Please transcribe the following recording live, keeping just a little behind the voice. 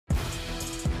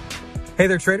Hey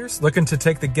there, traders. Looking to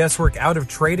take the guesswork out of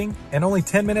trading in only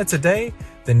 10 minutes a day?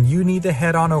 Then you need to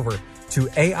head on over to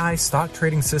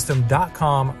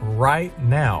AIStockTradingSystem.com right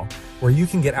now, where you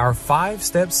can get our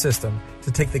 5-step system to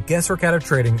take the guesswork out of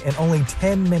trading in only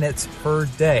 10 minutes per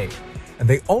day. And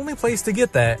the only place to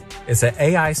get that is at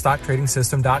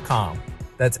AIStockTradingSystem.com.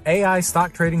 That's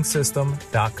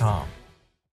AIStockTradingSystem.com.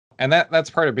 And that's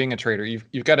part of being a trader.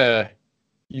 You've got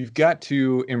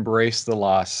to embrace the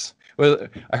loss. Well,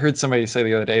 I heard somebody say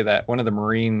the other day that one of the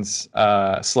Marines'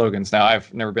 slogans, now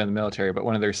I've never been in the military, but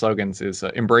one of their slogans is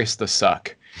embrace the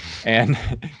suck. And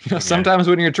sometimes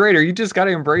when you're a trader, you just got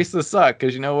to embrace the suck,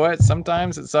 because you know what?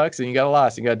 Sometimes it sucks and you got a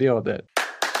loss. You got to deal with it.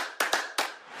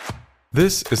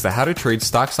 This is the How to Trade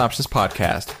Stocks and Options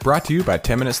podcast, brought to you by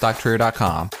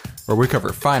 10MinuteStockTrader.com, where we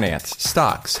cover finance,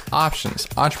 stocks, options,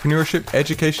 entrepreneurship,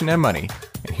 education, and money.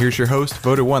 And here's your host,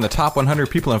 voted one of the top 100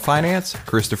 people in finance,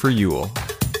 Christopher Uhl.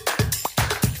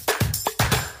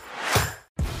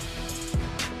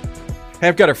 Hey,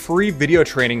 I've got a free video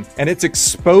training, and it's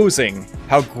exposing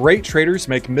how great traders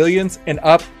make millions in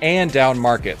up and down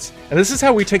markets. And this is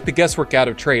how we take the guesswork out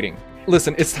of trading.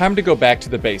 Listen, it's time to go back to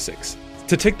the basics.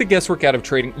 To take the guesswork out of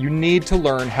trading, you need to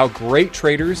learn how great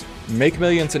traders make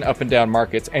millions in up and down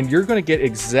markets, and you're going to get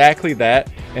exactly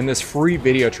that in this free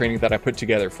video training that I put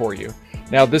together for you.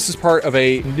 Now, this is part of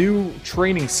a new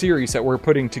training series that we're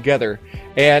putting together,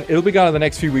 and it'll be gone in the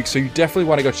next few weeks, so you definitely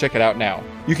want to go check it out now.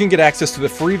 You can get access to the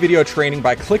free video training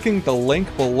by clicking the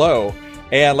link below.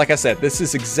 And like I said, this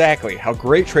is exactly how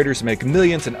great traders make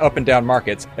millions in up and down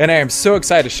markets, and I am so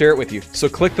excited to share it with you. So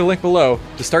click the link below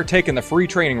to start taking the free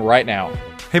training right now.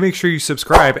 Hey, make sure you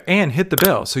subscribe and hit the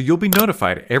bell so you'll be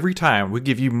notified every time we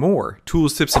give you more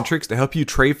tools, tips, and tricks to help you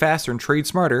trade faster and trade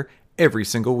smarter every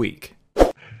single week.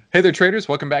 Hey there, traders.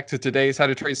 Welcome back to today's How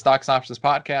to Trade Stocks and Options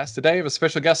podcast. Today I have a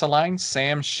special guest online,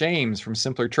 Sam Shames from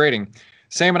Simpler Trading.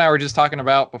 Sam and I were just talking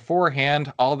about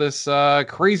beforehand all this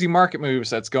crazy market moves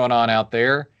that's going on out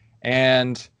there.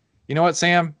 And you know what,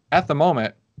 Sam? At the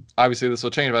moment, obviously this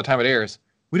will change by the time it airs,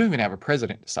 we don't even have a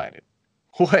president decided.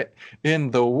 What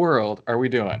in the world are we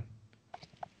doing?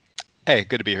 Hey,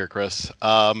 good to be here, Chris.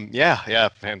 Yeah,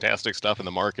 fantastic stuff in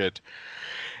the market.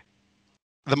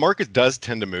 The market does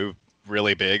tend to move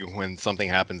really big when something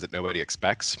happens that nobody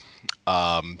expects.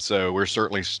 So we're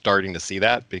certainly starting to see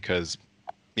that because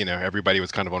everybody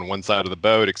was kind of on one side of the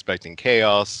boat expecting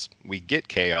chaos. We get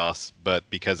chaos, but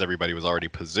because everybody was already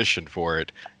positioned for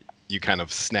it, you kind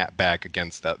of snap back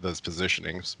against those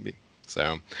positionings.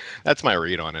 So that's my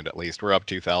read on it, at least. We're up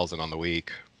 2,000 on the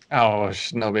week. Oh,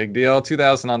 no big deal.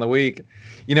 2,000 on the week.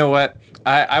 You know what?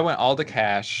 I went all to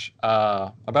cash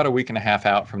about a week and a half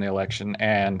out from the election,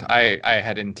 and I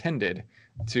had intended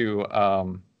to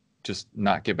just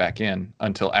not get back in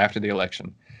until after the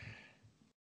election.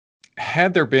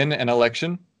 Had there been an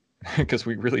election, because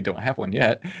we really don't have one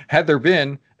yet, had there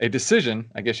been a decision,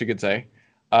 I guess you could say,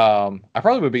 I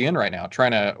probably would be in right now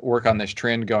trying to work on this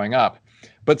trend going up.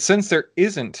 But since there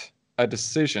isn't a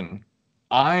decision,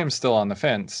 I am still on the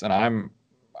fence, and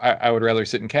I would rather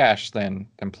sit in cash than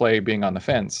play being on the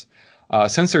fence.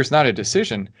 Since there's not a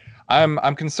decision,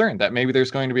 I'm concerned that maybe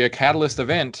there's going to be a catalyst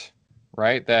event,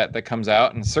 right, that comes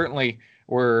out, and certainly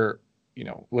we're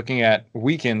looking at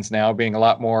weekends now being a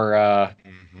lot more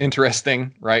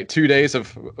interesting, right? 2 days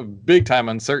of big time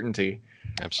uncertainty.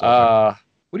 Absolutely.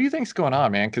 What do you think's going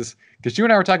on, man? Because you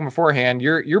and I were talking beforehand.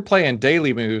 You're playing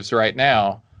daily moves right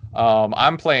now.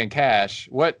 I'm playing cash.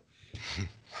 What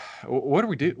do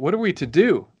we do? What are we to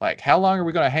do? Like, how long are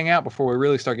we going to hang out before we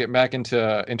really start getting back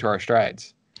into our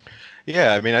strides?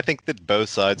 Yeah, I mean, I think that both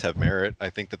sides have merit.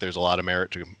 I think that there's a lot of merit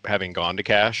to having gone to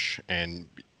cash, and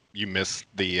you missed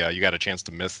you got a chance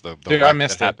to miss the Dude, I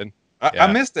missed it. Happened.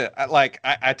 I missed it.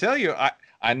 I tell you,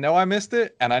 I know I missed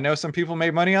it, and I know some people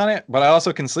made money on it, but I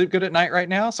also can sleep good at night right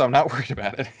now, so I'm not worried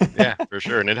about it. Yeah, for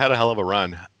sure. And it had a hell of a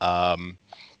run.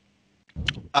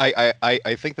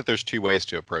 I think that there's two ways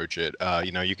to approach it.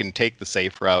 You can take the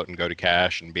safe route and go to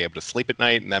cash and be able to sleep at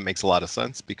night, and that makes a lot of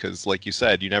sense because, like you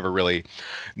said, you never really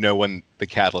know when the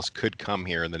catalyst could come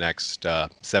here in the next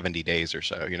 70 days or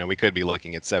so. We could be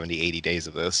looking at 70, 80 days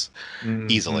of this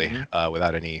easily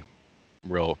without any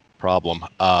real problem.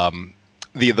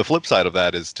 The flip side of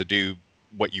that is to do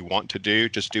what you want to do,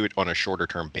 just do it on a shorter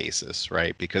term basis,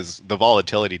 right? Because the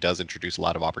volatility does introduce a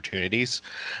lot of opportunities,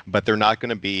 but they're not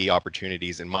going to be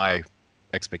opportunities in my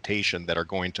expectation that are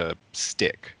going to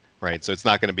stick, right? So it's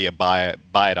not going to be a buy at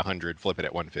 100, flip it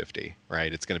at 150,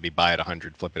 right? It's going to be buy at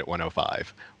 100, flip it at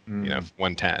 105,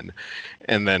 110,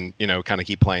 and then, kind of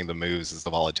keep playing the moves as the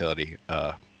volatility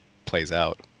plays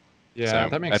out. Yeah, so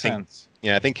that makes sense.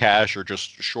 Yeah, I think cash or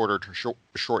just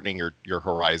shortening your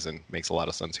horizon makes a lot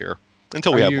of sense here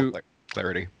until we Are have you? more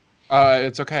clarity.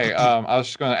 It's okay. I was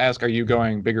just going to ask: are you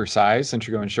going bigger size since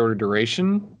you're going shorter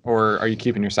duration, or are you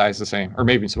keeping your size the same, or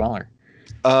maybe smaller?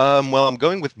 Well, I'm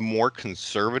going with more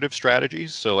conservative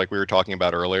strategies. So, like we were talking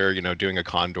about earlier, doing a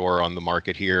condor on the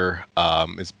market here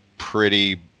is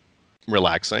pretty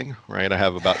relaxing, right? I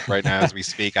have about right now as we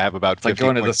speak, I have about It's like 50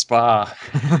 going to the points. spa.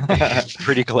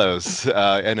 Pretty close,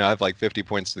 and I have like 50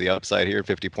 points to the upside here,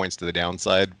 50 points to the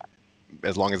downside.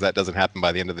 As long as that doesn't happen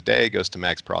by the end of the day, it goes to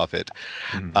max profit.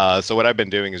 So what I've been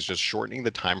doing is just shortening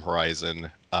the time horizon,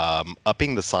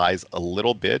 upping the size a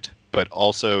little bit, but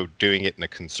also doing it in a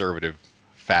conservative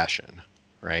fashion,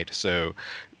 right? So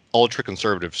ultra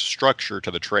conservative structure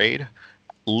to the trade,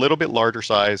 a little bit larger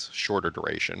size, shorter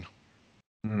duration.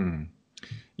 Hmm.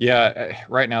 Yeah,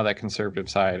 right now that conservative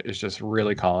side is just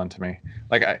really calling to me.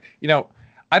 Like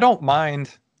I don't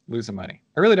mind losing money.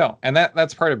 I really don't. And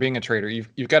that's part of being a trader.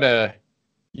 You've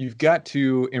got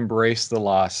to embrace the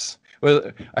loss.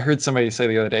 Well, I heard somebody say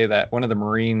the other day that one of the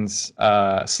Marines'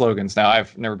 slogans. Now,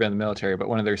 I've never been in the military, but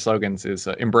one of their slogans is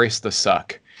 "Embrace the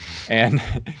suck." And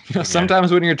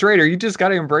sometimes when you're a trader, you just got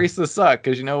to embrace the suck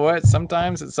because you know what?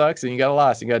 Sometimes it sucks and you got a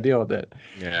loss. You got to deal with it.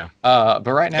 Yeah. But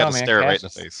right You got now, to man, stare it right cash in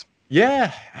the face.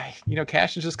 yeah,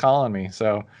 cash is just calling me.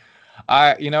 So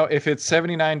if it's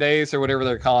 79 days or whatever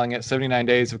they're calling it, 79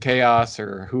 days of chaos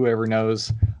or whoever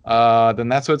knows, then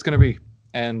that's what it's going to be.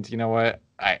 And you know what?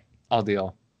 I'll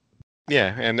deal.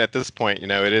 Yeah, and at this point,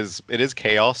 it is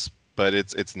chaos, but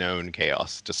it's known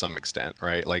chaos to some extent,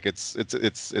 right? Like it's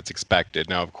expected.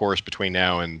 Now, of course, between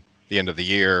now and the end of the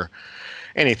year,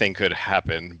 anything could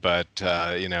happen, but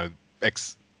the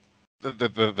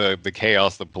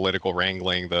chaos, the political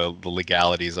wrangling, the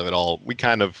legalities of it all, we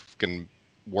kind of can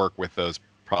work with those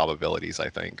probabilities, I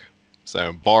think.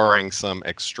 So, barring some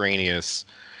extraneous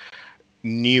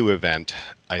new event,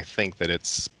 I think that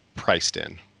it's priced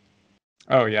in.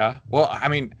 Oh yeah. Well, I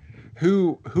mean,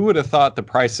 who would have thought the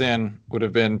price in would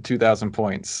have been 2,000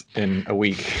 points in a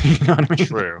week? You know what I mean?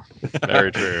 True.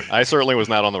 Very true. I certainly was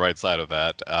not on the right side of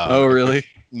that. Oh really?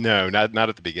 No, not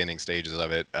at the beginning stages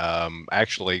of it.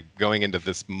 Actually, going into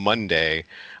this Monday,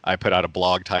 I put out a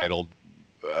blog titled,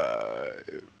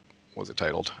 what was it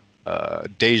titled?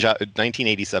 Deja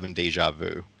 1987 Deja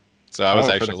Vu. So I was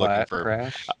For actually the looking for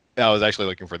crash. I was actually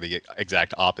looking for the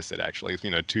exact opposite, actually,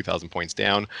 2,000 points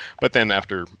down. But then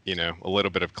after, a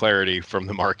little bit of clarity from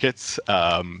the markets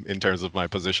in terms of my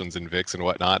positions in VIX and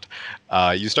whatnot,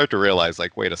 you start to realize,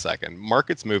 like, wait a second,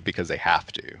 markets move because they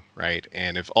have to, right?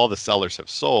 And if all the sellers have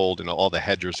sold and all the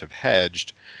hedgers have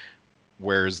hedged,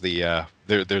 where's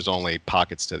there's only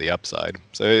pockets to the upside.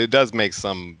 So it does make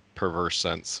some perverse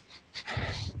sense.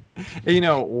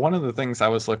 One of the things I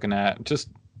was looking at, just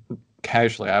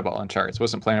casually eyeballing charts,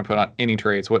 wasn't planning to put on any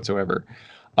trades whatsoever,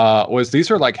 was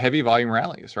these are like heavy volume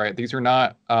rallies, right? These are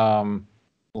not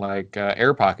like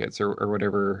air pockets or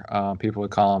whatever people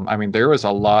would call them. I mean, there was a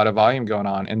lot of volume going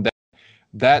on, and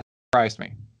that surprised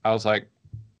me. I was like,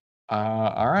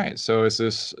 all right, so is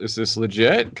this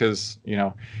legit? Because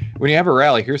when you have a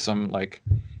rally, here's some like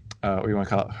what do you want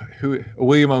to call it?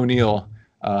 William O'Neill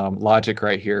logic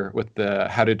right here with the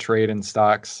how to trade in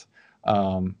stocks.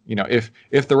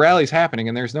 If the rally's happening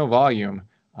and there's no volume,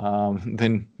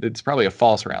 then it's probably a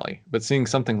false rally. But seeing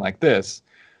something like this,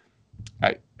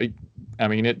 I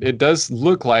mean, it does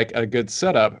look like a good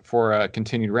setup for a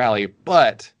continued rally,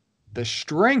 but the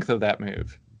strength of that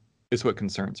move is what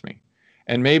concerns me.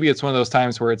 And maybe it's one of those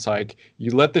times where it's like you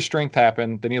let the strength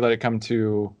happen, then you let it come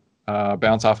to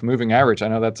bounce off a moving average. I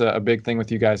know that's a big thing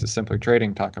with you guys at Simply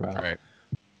Trading talk about. Right.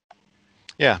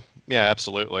 Yeah. Yeah,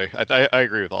 absolutely. I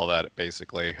agree with all that.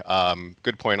 Basically,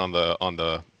 good point on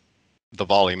the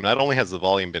volume. Not only has the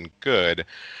volume been good,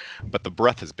 but the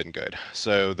breadth has been good.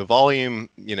 So the volume,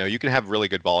 you can have really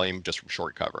good volume just from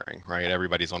short covering, right?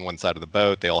 Everybody's on one side of the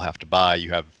boat. They all have to buy.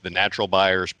 You have the natural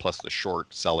buyers plus the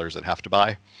short sellers that have to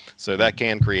buy. So that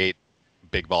can create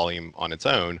big volume on its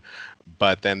own.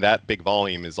 But then that big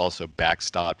volume is also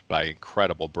backstopped by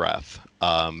incredible breadth,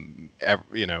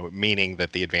 meaning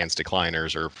that the advanced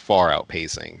decliners are far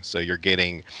outpacing. So you're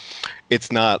getting,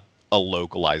 it's not a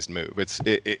localized move.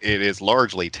 It is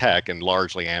largely tech and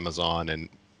largely Amazon and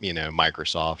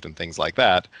Microsoft and things like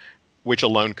that, which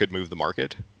alone could move the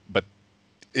market. But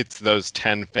it's those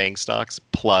 10 FANG stocks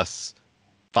plus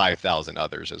 5,000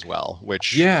 others as well,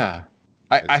 which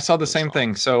I saw the same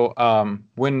thing. So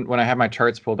when I have my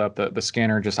charts pulled up, the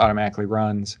scanner just automatically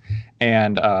runs,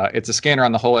 and it's a scanner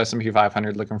on the whole S&P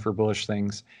 500 looking for bullish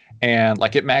things, and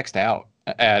like it maxed out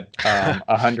at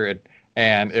 100,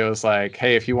 and it was like,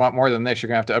 hey, if you want more than this, you're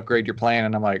gonna have to upgrade your plan.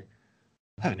 And I'm like,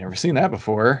 I've never seen that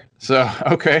before. So,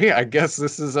 okay, I guess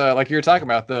this is like you were talking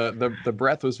about. The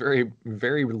breadth was very,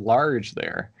 very large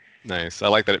there. Nice. I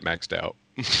like that it maxed out.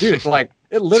 Dude, like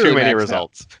it literally Too many maxed out.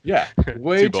 results. Yeah,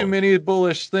 way too bullish. many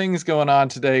bullish things going on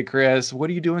today, Chris. What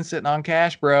are you doing sitting on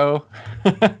cash, bro?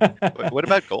 What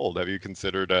about gold? Have you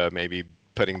considered maybe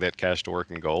putting that cash to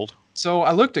work in gold? So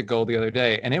I looked at gold the other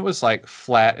day, and it was like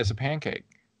flat as a pancake,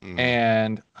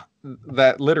 and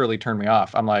that literally turned me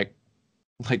off. I'm like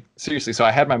seriously. So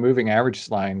I had my moving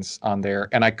average lines on there,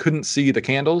 and I couldn't see the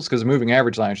candles because the moving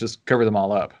average lines just cover them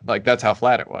all up. Like that's how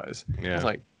flat it was. Yeah. I was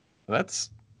like, that's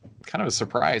kind of a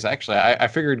surprise, actually. I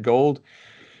figured gold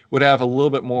would have a little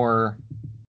bit more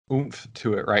oomph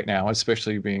to it right now,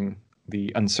 especially being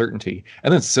the uncertainty.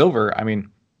 And then silver, I mean,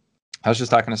 I was just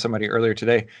talking to somebody earlier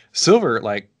today. Silver's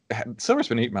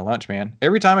been eating my lunch, man.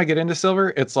 Every time I get into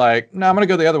silver, it's like, no, I'm going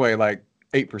to go the other way, like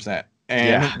 8%.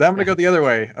 And then I'm going to go the other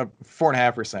way,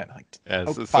 4.5%. Like, yeah,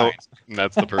 fine.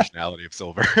 That's the personality of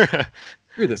silver.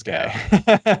 You're this guy.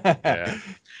 Yeah.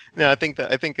 No, I think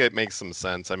it makes some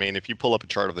sense. I mean, if you pull up a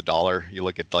chart of the dollar, you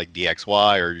look at like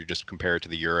DXY, or you just compare it to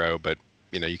the euro, but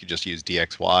you could just use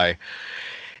DXY.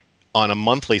 On a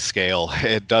monthly scale,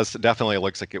 it definitely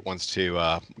looks like it wants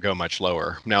to go much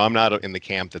lower. Now, I'm not in the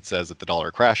camp that says that the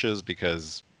dollar crashes,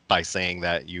 because by saying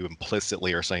that, you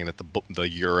implicitly are saying that the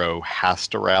euro has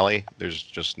to rally. There's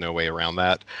just no way around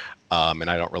that, and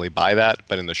I don't really buy that.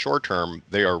 But in the short term,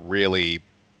 they are really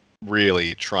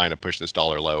trying to push this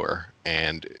dollar lower,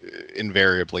 and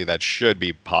invariably that should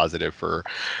be positive for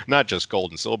not just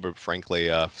gold and silver, but frankly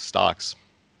stocks,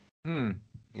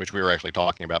 which we were actually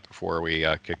talking about before we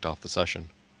kicked off the session.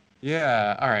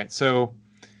 Yeah. All right. So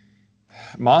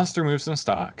Monster moves some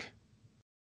stock,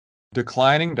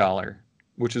 declining dollar,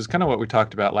 which is kind of what we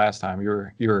talked about last time.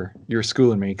 You're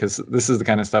schooling me, because this is the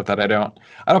kind of stuff that I don't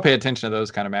pay attention to,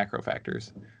 those kind of macro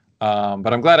factors.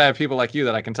 But I'm glad I have people like you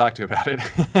that I can talk to about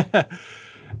it.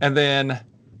 And then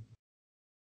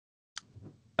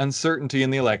uncertainty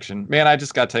in the election. Man, I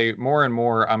just got to tell you, more and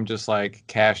more, I'm just like,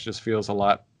 cash just feels a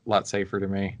lot safer to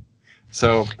me.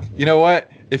 So, you know what?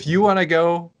 If you want to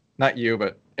go, not you,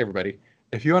 but everybody,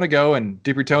 if you want to go and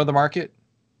dip your toe in the market,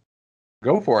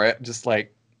 go for it. Just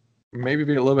like maybe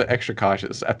be a little bit extra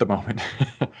cautious at the moment.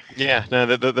 Yeah, no,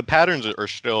 the patterns are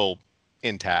still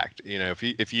intact.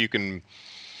 If you can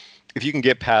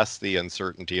get past the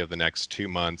uncertainty of the next 2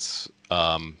 months,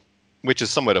 which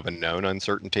is somewhat of a known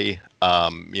uncertainty,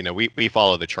 we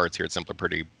follow the charts here at Simpler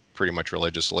pretty much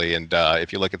religiously. And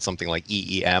if you look at something like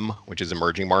EEM, which is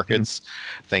emerging markets,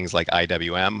 things like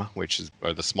IWM, which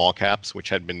are the small caps, which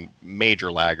had been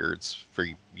major laggards for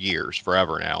years,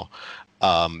 forever now,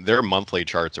 their monthly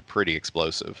charts are pretty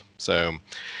explosive. So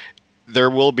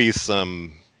there will be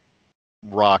some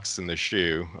rocks in the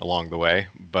shoe along the way,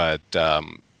 but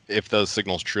if those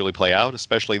signals truly play out,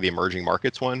 especially the emerging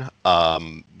markets one,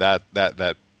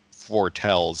 that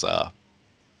foretells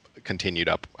continued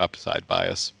upside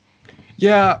bias.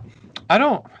 Yeah, I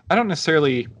don't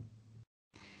necessarily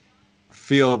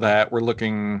feel that we're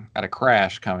looking at a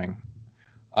crash coming.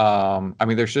 I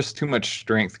mean, there's just too much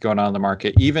strength going on in the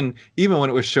market. Even when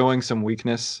it was showing some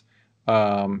weakness,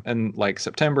 in like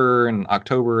September and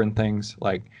October and things,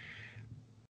 like,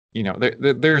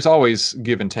 there's always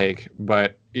give and take,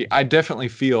 but I definitely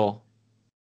feel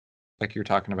like you're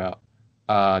talking about,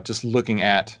 just looking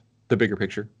at the bigger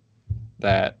picture,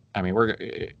 that, I mean,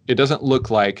 it doesn't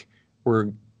look like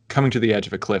we're coming to the edge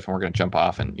of a cliff and we're going to jump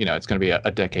off, and it's going to be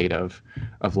a decade of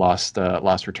lost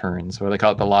returns. What do they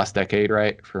call it? The lost decade,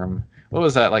 right? From, what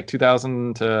was that, like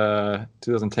 2000 to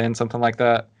 2010, something like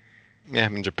that? Yeah, I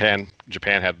mean, Japan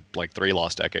had like 3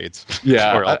 lost decades.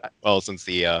 Yeah. Since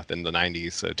the in the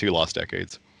 90s, 2 lost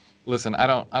decades. Listen, I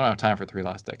don't have time for 3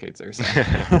 lost decades there. So.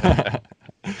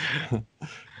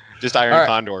 Just Iron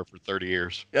Condor for 30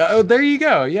 years. Oh, there you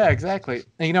go. Yeah, exactly.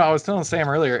 And, I was telling Sam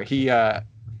earlier, he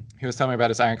was telling me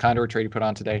about his Iron Condor trade he put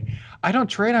on today. I don't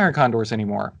trade Iron Condors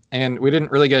anymore, and we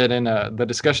didn't really get into the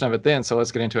discussion of it then, so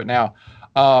let's get into it now.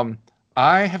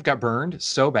 I have got burned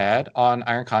so bad on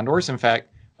Iron Condors. In fact,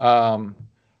 that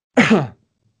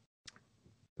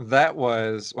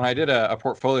was when I did a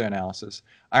portfolio analysis.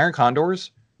 Iron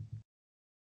Condors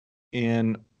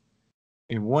in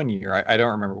 1 year, I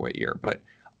don't remember what year, but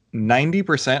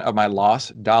 90% of my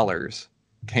lost dollars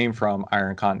came from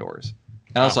Iron Condors.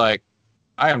 And I was like,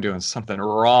 I am doing something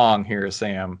wrong here,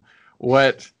 Sam.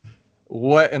 What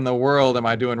in the world am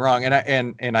I doing wrong?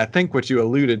 And I think what you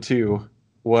alluded to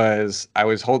was I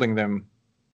was holding them,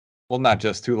 well, not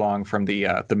just too long from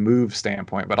the move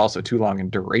standpoint, but also too long in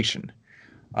duration.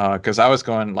 Because I was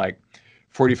going like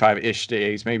 45-ish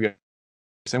days, maybe.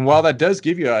 And while that does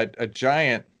give you a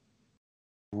giant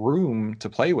room to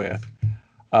play with,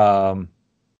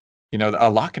 you know, a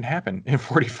lot can happen in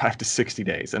 45 to 60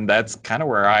 days. And that's kind of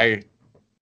where I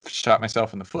shot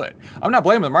myself in the foot. I'm not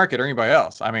blaming the market or anybody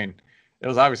else. I mean, it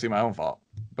was obviously my own fault.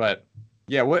 But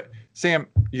yeah, Sam,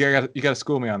 you got to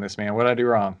school me on this, man. What did I do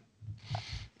wrong?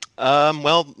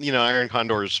 Well, you know, iron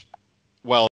condors,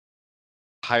 well,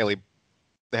 they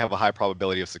have a high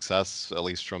probability of success, at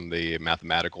least from the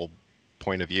mathematical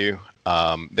point of view.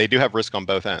 They do have risk on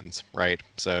both ends, right?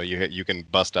 So you can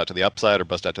bust out to the upside or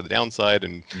bust out to the downside,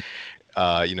 and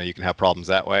you know, you can have problems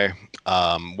that way.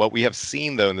 What we have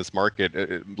seen though in this market,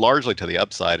 largely to the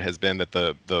upside, has been that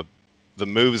the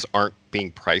moves aren't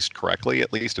being priced correctly,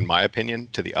 at least in my opinion,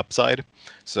 to the upside.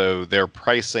 So they're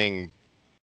pricing,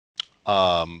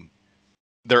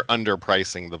 they're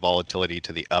underpricing the volatility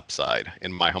to the upside,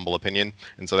 in my humble opinion,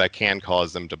 and so that can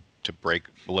cause them to break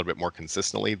a little bit more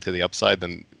consistently to the upside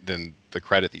than the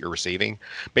credit that you're receiving.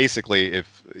 Basically,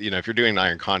 if you're doing an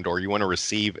iron condor, you want to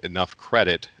receive enough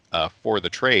credit for the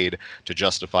trade to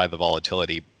justify the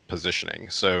volatility positioning.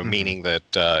 So meaning that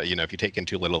you know, if you take in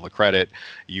too little of a credit,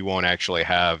 you won't actually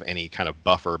have any kind of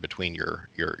buffer between your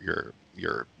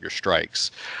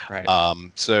strikes. Right.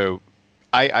 So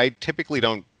I typically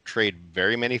don't trade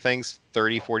very many things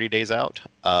 30, 40 days out.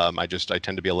 I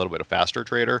tend to be a little bit a faster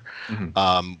trader.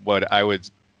 What I would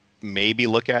maybe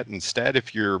look at instead,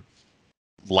 if you're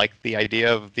like the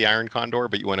idea of the iron condor,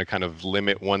 but you want to kind of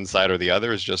limit one side or the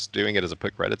other, is just doing it as a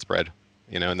put credit spread,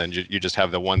 you know, and then you just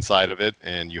have the one side of it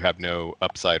and you have no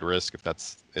upside risk if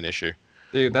that's an issue.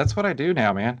 Dude, that's what I do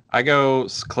now, man. I go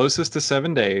closest to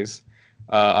 7 days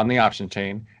on the option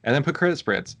chain and then put credit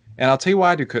spreads. And I'll tell you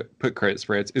why I do put credit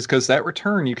spreads is because that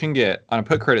return you can get on a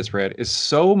put credit spread is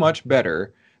so much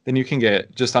better than you can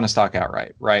get just on a stock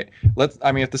outright, right?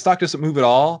 If the stock doesn't move at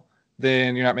all,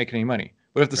 then you're not making any money.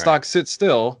 But if the stock sits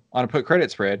still on a put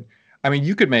credit spread, I mean,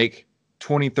 you could make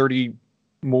 20, 30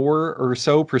 more or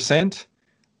so %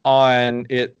 on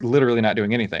it literally not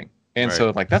doing anything. And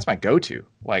so like, that's my go-to.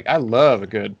 Like, I love a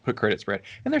good put credit spread,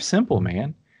 and they're simple,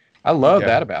 man. I love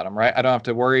that about them, right? I don't have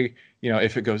to worry, you know,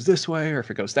 if it goes this way or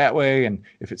if it goes that way, and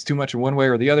if it's too much in one way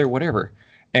or the other, whatever.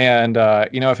 And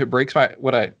you know, if it breaks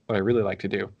what I really like to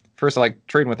do. First, I like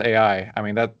trading with AI. I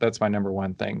mean, that's my number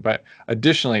one thing. But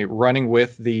additionally, running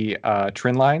with the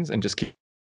trend lines and just keep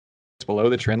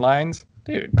below the trend lines,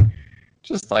 dude,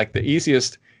 just like the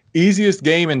easiest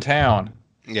game in town.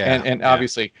 Yeah. And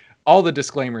obviously, all the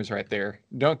disclaimers right there.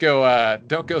 Don't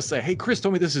go say, hey, Chris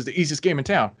told me this is the easiest game in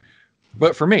town.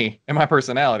 But for me and my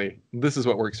personality, this is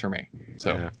what works for me.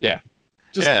 So they're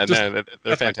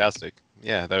fantastic.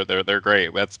 Yeah, they're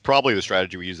great. That's probably the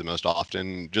strategy we use the most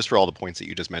often, just for all the points that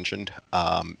you just mentioned.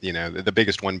 You know, the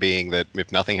biggest one being that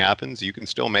if nothing happens, you can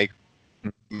still make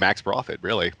max profit.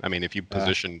 Really, I mean, if you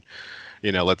position,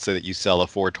 you know, let's say that you sell a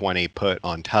 420 put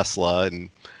on Tesla and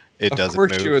it doesn't move.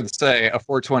 Of course, you would say a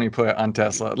 420 put on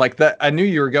Tesla like that. I knew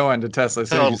you were going to Tesla,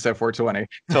 so you said 420.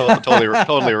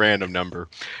 Totally random number.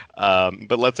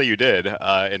 But let's say you did,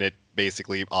 and it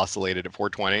basically oscillated at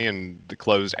 420 and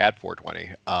closed at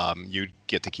 420. You'd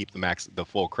get to keep the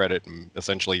full credit, and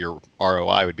essentially your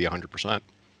ROI would be 100%.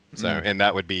 So, and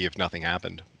that would be if nothing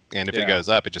happened. And if it goes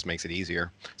up, it just makes it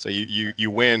easier. So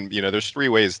you win. You know, there's 3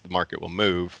 ways the market will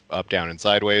move: up, down, and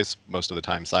sideways. Most of the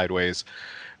time, sideways.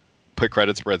 Put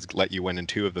credit spreads let you win in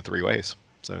 2 of the 3 ways.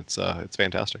 So it's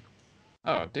fantastic.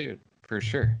 Oh, dude, for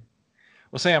sure.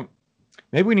 Well, Sam,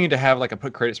 maybe we need to have like a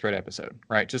put credit spread episode,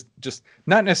 right? Just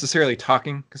not necessarily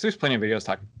talking, because there's plenty of videos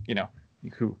talking, you know,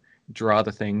 who draw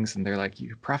the things and they're like,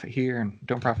 you profit here and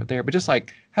don't profit there, but just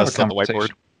like have a conversation. The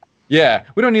whiteboard. Yeah,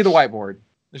 we don't need the whiteboard.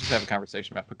 Let's just have a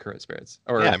conversation about put credit spreads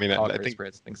or I think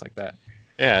spreads, things like that.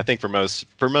 Yeah, I think for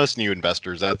most new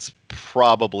investors, that's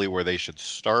probably where they should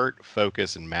start,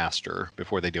 focus, and master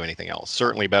before they do anything else.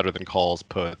 Certainly better than calls,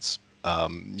 puts.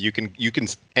 You can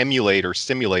emulate or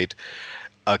simulate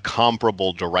a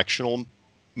comparable directional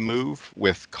move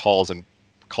with calls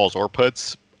or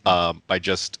puts by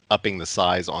just upping the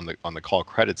size on the call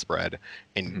credit spread.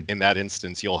 And in that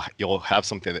instance, you'll have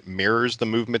something that mirrors the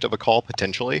movement of a call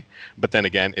potentially. But then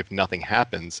again, if nothing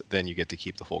happens, then you get to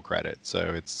keep the full credit.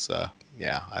 So it's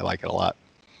I like it a lot.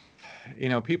 You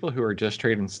know, people who are just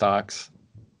trading stocks,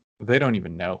 they don't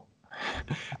even know.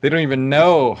 They don't even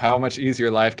know how much easier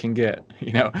life can get.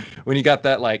 You know, when you got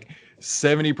that like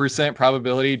 70%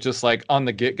 probability just like on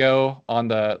the get-go on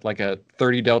the like a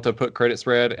 30 delta put credit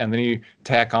spread, and then you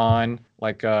tack on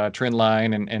like a trend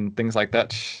line and things like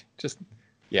that. Just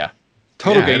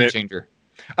total game changer.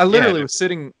 I literally was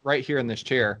sitting right here in this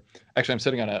chair. Actually, I'm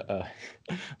sitting on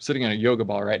a yoga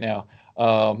ball right now.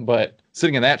 But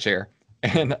sitting in that chair,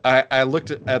 and I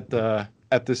looked at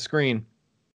the screen,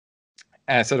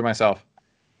 And I said to myself,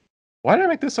 why did I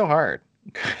make this so hard?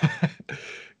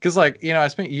 Because, like, I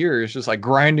spent years just like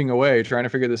grinding away trying to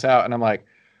figure this out. And I'm like,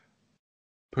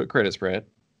 put credit spread,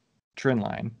 trend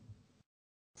line,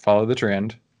 follow the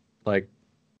trend. Like,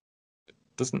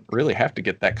 doesn't really have to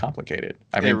get that complicated.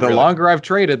 I mean, the longer I've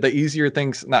traded, the easier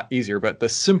things, not easier, but the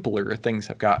simpler things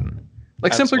have gotten.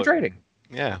 Like simpler trading.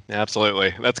 Yeah,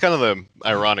 absolutely. That's kind of the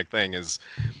ironic thing is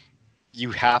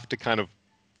you have to kind of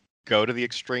go to the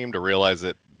extreme to realize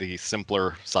that the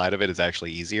simpler side of it is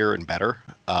actually easier and better.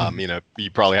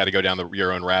 You probably had to go down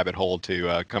your own rabbit hole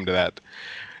to come to that,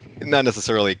 not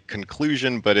necessarily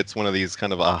conclusion, but it's one of these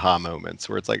kind of aha moments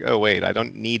where it's like, oh wait, I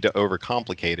don't need to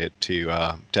overcomplicate it to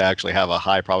actually have a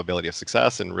high probability of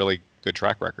success and really good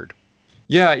track record.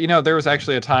 Yeah, there was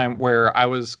actually a time where I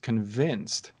was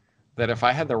convinced that if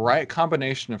I had the right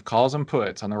combination of calls and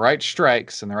puts on the right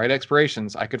strikes and the right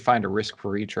expirations, I could find a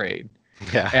risk-free trade.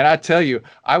 Yeah. And I tell you,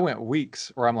 I went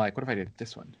weeks where I'm like, what if I did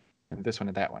this one and this one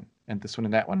and that one and this one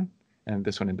and that one and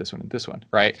this one and this one and this one,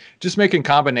 right? Just making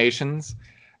combinations.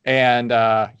 And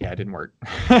it didn't work.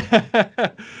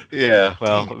 Yeah,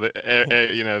 well,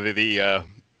 the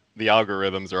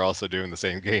algorithms are also doing the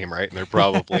same game, right? And they're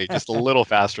probably just a little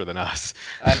faster than us.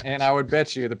 And I would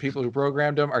bet you the people who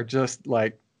programmed them are just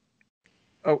like,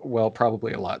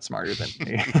 probably a lot smarter than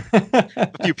me.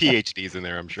 A few PhDs in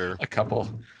there, I'm sure. A couple.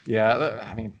 Yeah,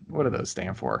 I mean, what do those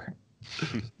stand for?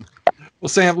 Well,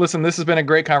 Sam, listen, this has been a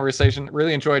great conversation.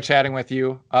 Really enjoyed chatting with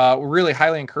you. We really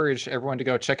highly encourage everyone to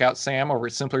go check out Sam over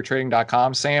at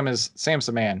simplertrading.com. Sam's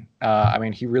the man. I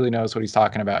mean, he really knows what he's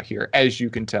talking about here, as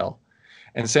you can tell.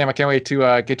 And Sam, I can't wait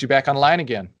to get you back online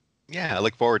again. Yeah, I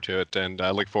look forward to it. And I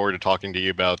look forward to talking to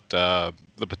you about the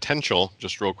potential,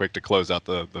 just real quick to close out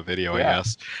the video, I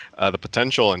guess. The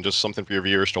potential and just something for your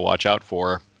viewers to watch out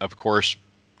for. Of course,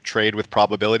 trade with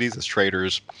probabilities. As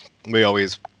traders,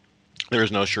 there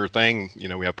is no sure thing.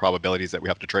 We have probabilities that we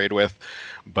have to trade with.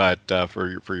 But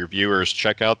for your viewers,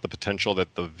 check out the potential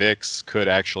that the VIX could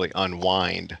actually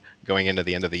unwind going into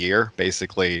the end of the year.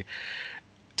 Basically,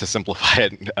 to simplify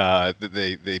it,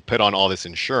 they put on all this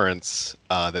insurance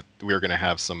that we're going to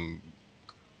have some,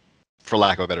 for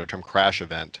lack of a better term, crash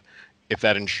event. If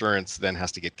that insurance then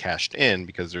has to get cashed in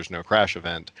because there's no crash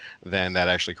event, then that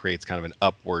actually creates kind of an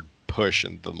upward push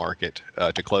in the market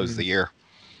to close the year.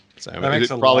 So it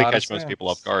probably catch most people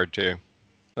off guard too.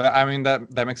 I mean,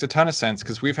 that makes a ton of sense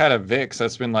because we've had a VIX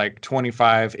that's been like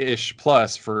 25-ish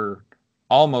plus for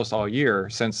almost all year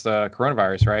since the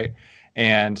coronavirus, right?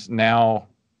 And now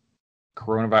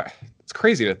coronavirus, it's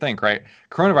crazy to think, right?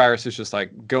 Coronavirus is just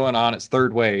like going on its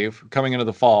third wave coming into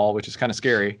the fall, which is kind of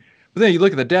scary. But then you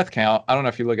look at the death count. I don't know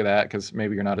if you look at that because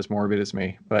maybe you're not as morbid as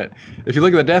me. But if you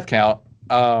look at the death count,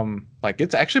 like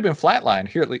it's actually been flatlined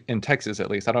here in Texas, at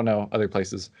least. I don't know other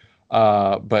places.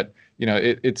 But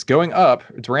it's going up,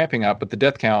 it's ramping up, but the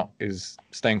death count is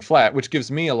staying flat, which gives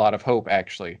me a lot of hope,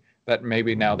 actually, that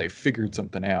maybe now they figured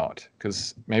something out.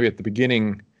 Because maybe at the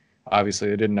beginning, obviously,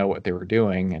 they didn't know what they were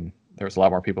doing, and there was a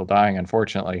lot more people dying,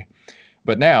 unfortunately.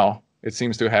 But now it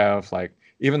seems to have, like,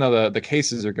 even though the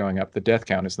cases are going up, the death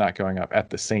count is not going up at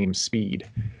the same speed.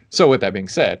 So with that being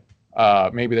said,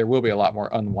 maybe there will be a lot more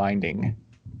unwinding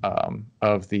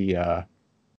of the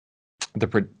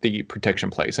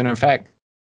protection plays. And in fact, it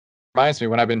reminds me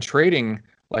when I've been trading,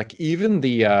 like even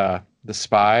the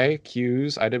SPY,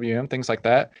 Qs, IWM, things like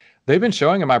that, they've been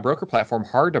showing in my broker platform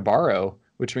hard to borrow,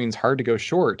 which means hard to go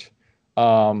short,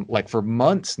 like for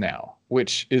months now,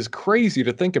 which is crazy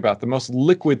to think about. The most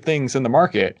liquid things in the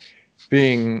market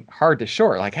being hard to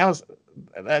short. Like how's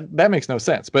that makes no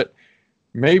sense. But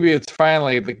maybe it's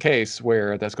finally the case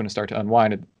where that's going to start to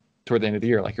unwind toward the end of the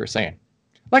year, like you're saying.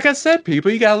 Like I said,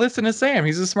 people, you got to listen to Sam.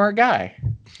 He's a smart guy.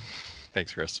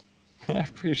 Thanks, Chris. I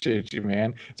appreciate you,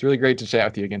 man. It's really great to chat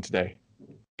with you again today.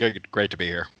 Good, great to be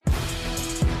here.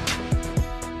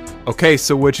 Okay,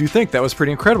 so what'd you think? That was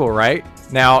pretty incredible, right?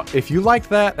 Now, if you like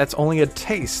that, that's only a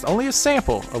taste, only a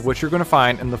sample of what you're going to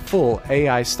find in the full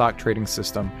AI stock trading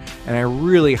system. And I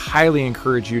really highly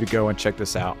encourage you to go and check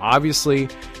this out. Obviously,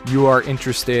 you are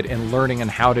interested in learning on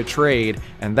how to trade,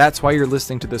 and that's why you're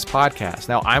listening to this podcast.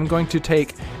 Now, I'm going to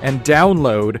take and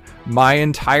download my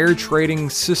entire trading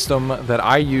system that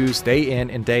I use day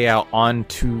in and day out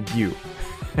onto you.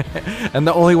 And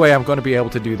the only way I'm going to be able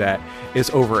to do that is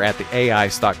over at the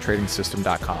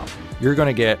AIStockTradingSystem.com. You're going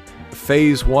to get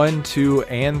phase 1, 2,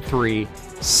 and 3,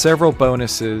 several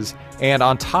bonuses, and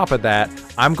on top of that,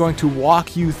 I'm going to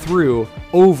walk you through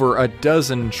over a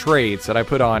dozen trades that I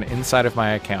put on inside of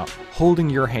my account, holding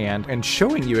your hand and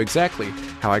showing you exactly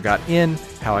how I got in,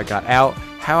 how I got out,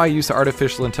 how I use the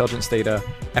artificial intelligence data,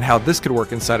 and how this could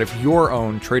work inside of your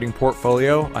own trading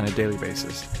portfolio on a daily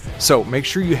basis. So make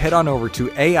sure you head on over to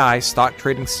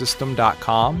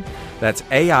AIStockTradingSystem.com. That's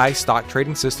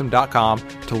AIStockTradingSystem.com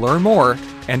to learn more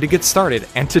and to get started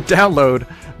and to download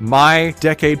my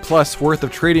decade plus worth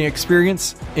of trading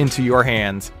experience into your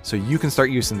hands so you can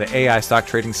start using the AI stock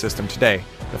trading system today,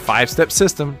 the 5-step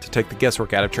system to take the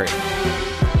guesswork out of trading.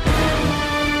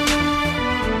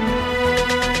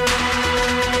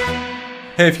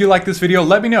 Hey, if you like this video,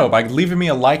 let me know by leaving me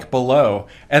a like below,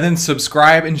 and then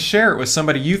subscribe and share it with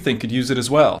somebody you think could use it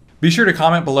as well. Be sure to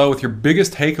comment below with your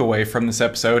biggest takeaway from this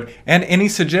episode and any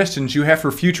suggestions you have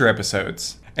for future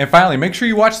episodes. And finally, make sure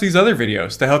you watch these other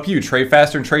videos to help you trade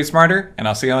faster and trade smarter, and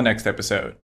I'll see you on the next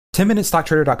episode.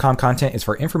 10MinuteStockTrader.com content is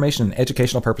for information and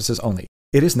educational purposes only.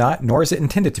 It is not, nor is it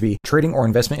intended to be, trading or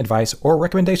investment advice or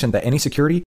recommendation that any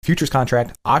security, futures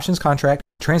contract, options contract,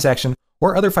 transaction,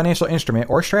 or other financial instrument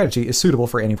or strategy is suitable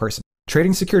for any person.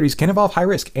 Trading securities can involve high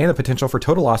risk and the potential for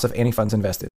total loss of any funds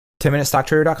invested.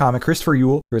 10MinuteStockTrader.com and Christopher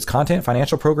Uhl, through its content,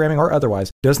 financial programming, or otherwise,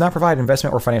 does not provide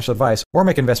investment or financial advice or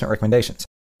make investment recommendations.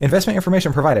 Investment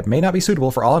information provided may not be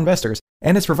suitable for all investors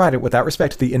and is provided without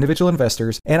respect to the individual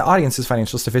investors and audience's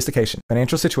financial sophistication,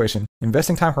 financial situation,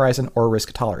 investing time horizon, or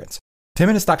risk tolerance.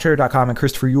 10MinuteStockTrader.com and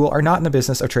Christopher Uhl are not in the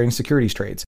business of trading securities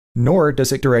trades, nor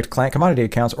does it direct client commodity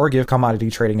accounts or give commodity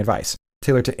trading advice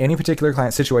tailored to any particular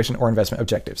client situation or investment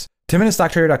objectives.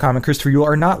 10MinuteStockTrader.com and Christopher Uhl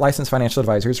are not licensed financial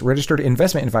advisors, registered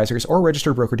investment advisors, or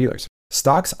registered broker-dealers.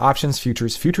 Stocks, options,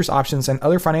 futures options, and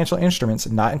other financial instruments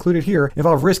not included here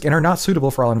involve risk and are not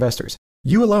suitable for all investors.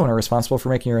 You alone are responsible for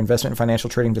making your investment and financial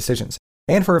trading decisions,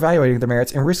 and for evaluating the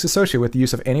merits and risks associated with the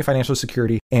use of any financial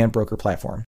security and broker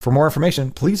platform. For more information,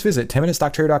 please visit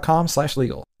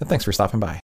 10MinuteStockTrader.com/legal. And thanks for stopping by.